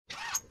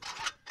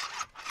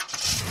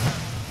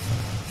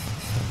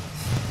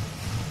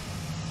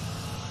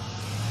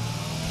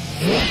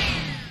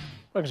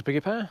Welcome to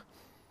Piggypower.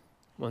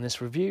 On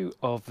this review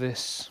of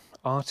this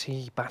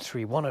RT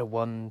Battery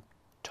 101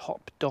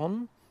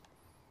 Topdon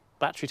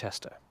battery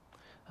tester.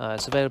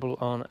 It's available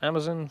on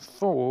Amazon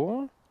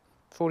for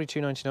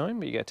 $42.99,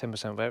 but you get a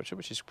 10% voucher,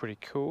 which is pretty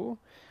cool.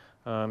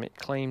 It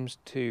claims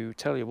to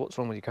tell you what's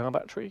wrong with your car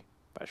battery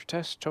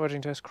test,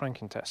 charging test,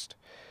 cranking test.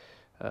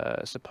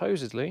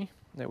 Supposedly,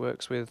 it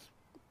works with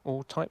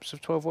all types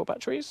of 12-volt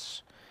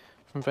batteries,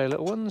 from very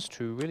little ones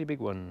to really big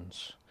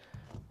ones.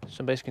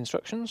 Some basic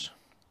instructions.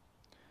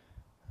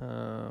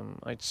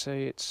 I'd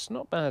say it's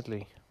not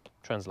badly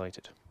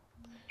translated.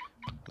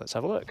 Let's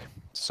have a look.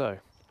 So,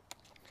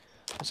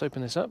 let's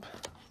open this up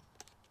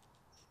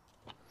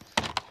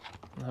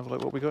and have a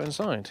look what we got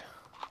inside.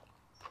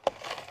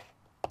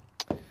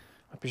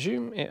 I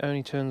presume it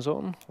only turns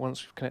on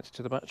once we've connected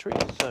to the battery,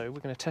 so we're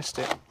going to test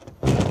it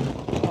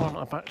on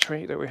a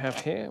battery that we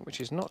have here,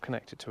 which is not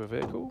connected to a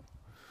vehicle.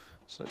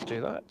 So let's do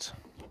that.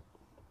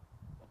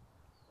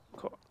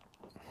 Got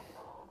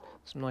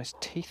some nice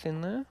teeth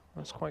in there,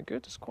 that's quite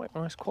good, it's quite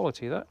nice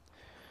quality that.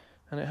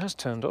 And it has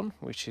turned on,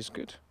 which is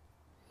good.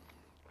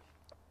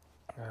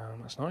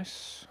 That's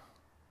nice.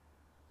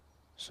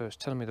 So it's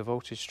telling me the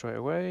voltage straight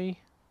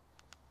away.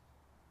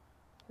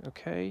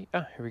 Okay,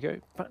 here we go,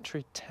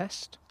 battery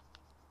test.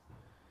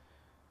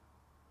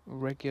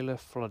 Regular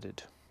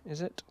flooded,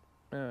 is it?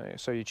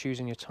 So you're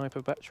choosing your type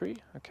of battery,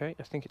 okay,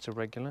 I think it's a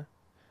regular.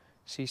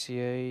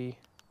 CCA,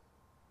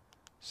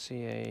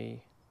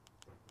 CA,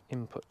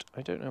 input,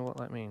 I don't know what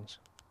that means.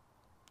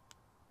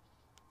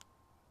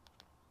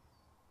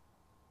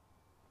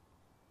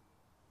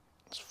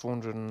 It's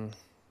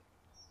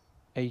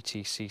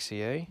 480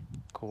 CCA,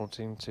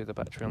 according to the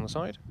battery on the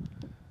side.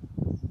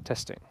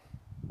 Testing.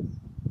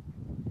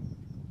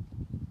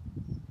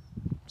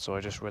 So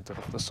I just read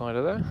the side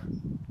of there.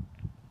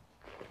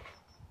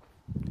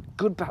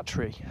 Good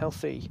battery,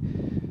 healthy.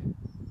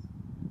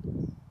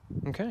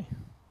 Okay,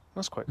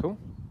 that's quite cool.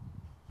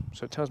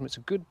 So it tells me it's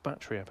a good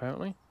battery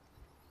apparently.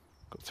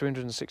 Got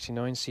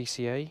 369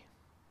 CCA. I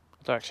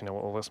don't actually know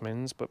what all this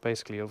means, but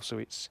basically also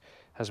it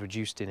has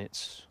reduced in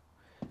its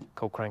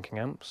cold cranking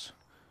amps.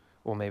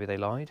 Or maybe they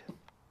lied.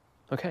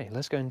 Okay,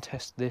 let's go and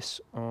test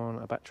this on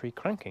a battery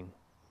cranking.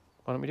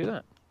 Why don't we do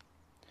that?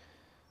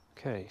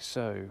 Okay,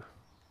 so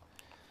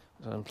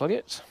let's unplug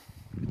it.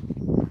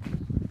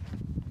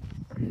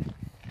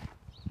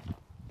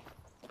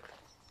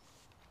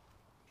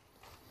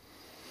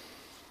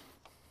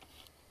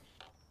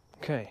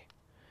 Okay,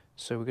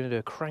 so we're going to do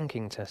a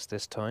cranking test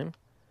this time.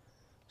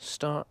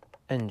 Start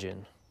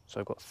engine.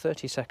 So I've got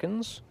 30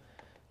 seconds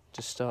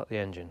to start the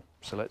engine.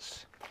 So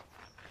let's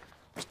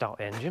start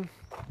the engine.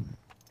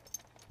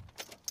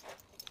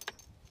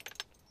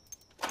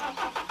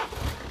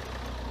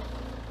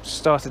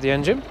 Started the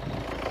engine.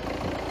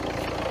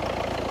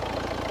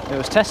 It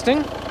was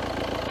testing.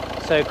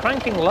 So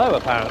cranking low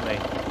apparently.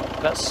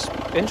 That's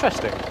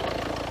interesting.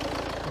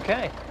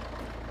 Okay.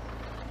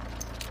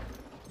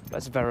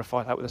 Let's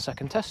verify that with a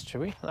second test,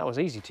 shall we? That was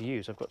easy to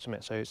use, I've got to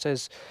admit. So it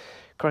says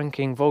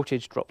cranking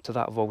voltage drop to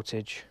that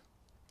voltage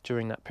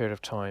during that period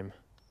of time.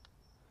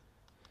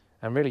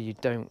 And really you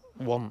don't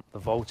want the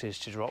voltage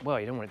to drop, well,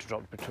 you don't want it to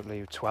drop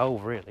particularly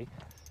 12 really.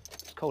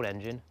 It's a cold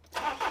engine.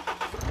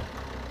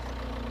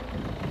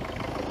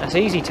 That's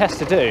an easy test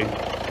to do.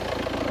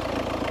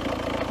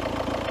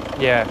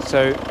 Yeah,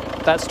 so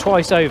that's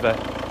twice over.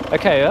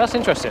 Okay, that's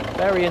interesting,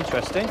 very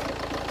interesting.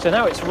 So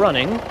now it's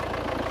running.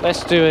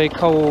 Let's do a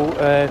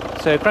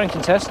so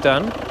cranking test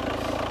done.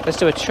 Let's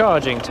do a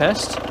charging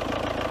test.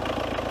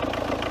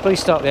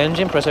 Please start the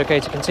engine, press OK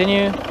to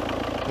continue.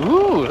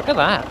 Ooh, look at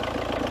that.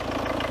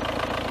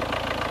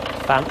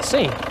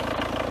 Fancy.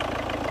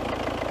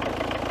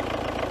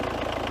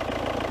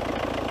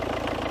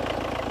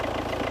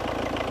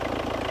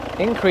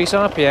 Increase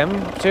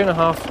RPM,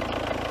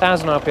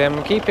 2,500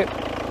 RPM, keep it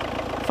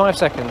 5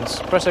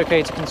 seconds. Press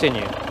OK to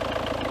continue.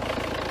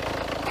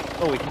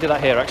 Oh, we can do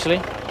that here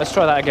actually. Let's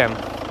try that again.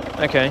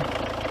 Okay.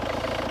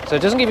 So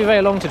it doesn't give you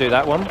very long to do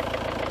that one.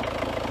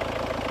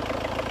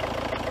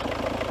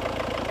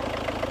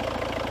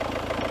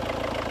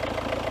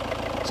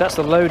 So that's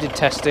the loaded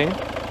testing.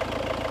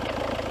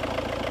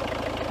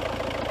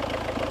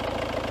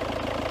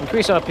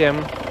 Increase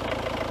RPM.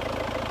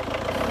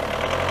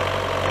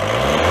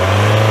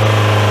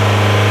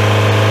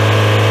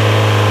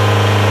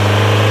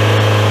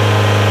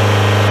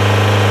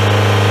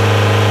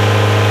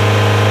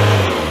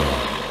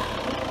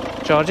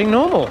 Charging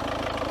normal.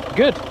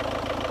 Good.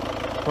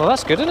 Well,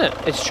 that's good, isn't it?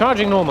 It's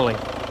charging normally.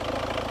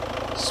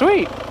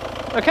 Sweet.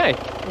 Okay,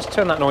 let's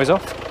turn that noise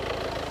off.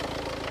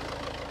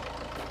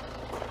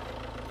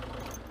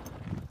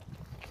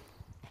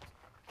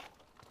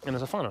 And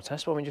as a final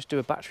test, why don't we just do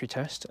a battery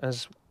test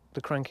as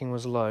the cranking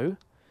was low.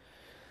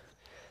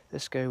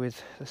 Let's go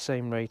with the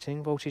same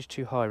rating. Voltage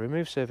too high.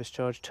 Remove service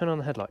charge. Turn on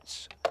the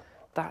headlights.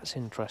 That's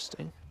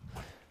interesting.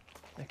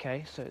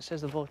 Okay, so it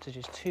says the voltage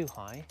is too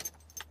high.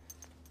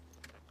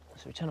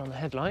 So we turn on the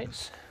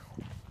headlights.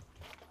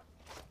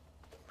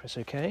 Press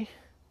OK.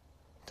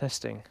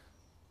 Testing.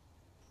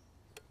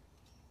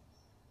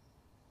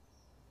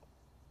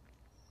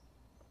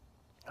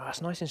 Oh,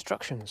 that's nice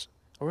instructions.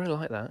 I really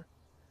like that.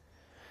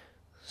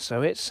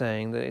 So it's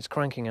saying that its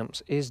cranking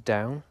amps is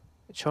down,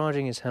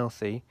 charging is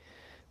healthy,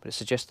 but it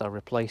suggests I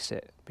replace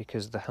it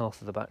because of the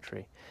health of the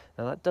battery.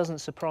 Now that doesn't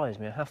surprise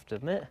me, I have to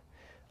admit.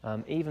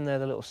 Even though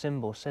the little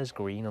symbol says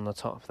green on the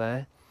top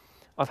there,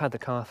 I've had the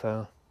car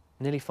for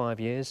nearly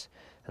 5 years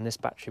and this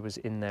battery was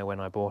in there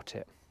when I bought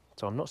it.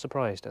 So I'm not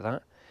surprised at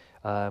that.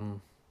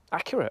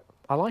 Accurate,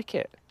 I like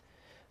it.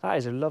 That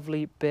is a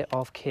lovely bit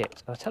of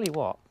kit. I'll tell you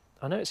what,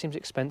 I know it seems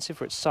expensive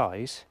for its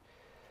size,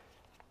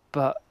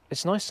 but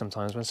it's nice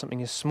sometimes when something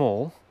is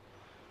small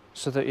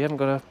so that you haven't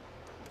got to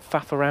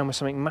faff around with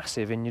something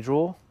massive in your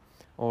drawer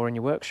or in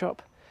your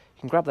workshop.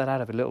 You can grab that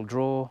out of a little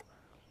drawer.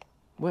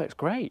 Works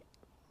great.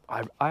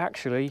 I'm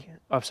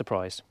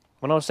surprised.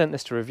 When I was sent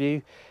this to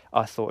review,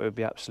 I thought it would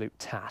be absolute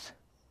tat.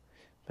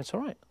 But it's all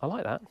right, I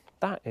like that.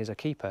 That is a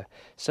keeper.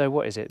 So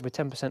what is it? With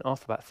 10%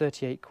 off, about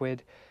 38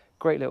 quid.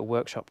 Great little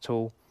workshop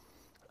tool.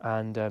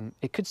 And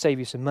it could save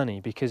you some money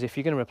because if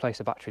you're going to replace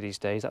a battery these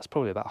days, that's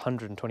probably about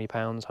 £120,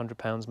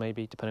 £100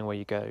 maybe, depending on where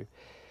you go.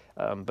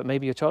 But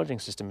maybe your charging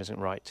system isn't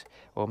right,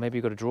 or maybe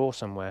you've got a drawer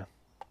somewhere.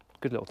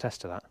 Good little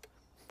tester, that.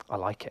 I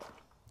like it.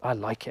 I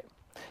like it.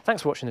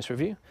 Thanks for watching this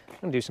review. I'm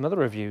going to do some other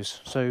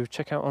reviews, so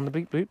check out on the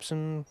Bleep Bloops,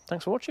 and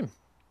thanks for watching.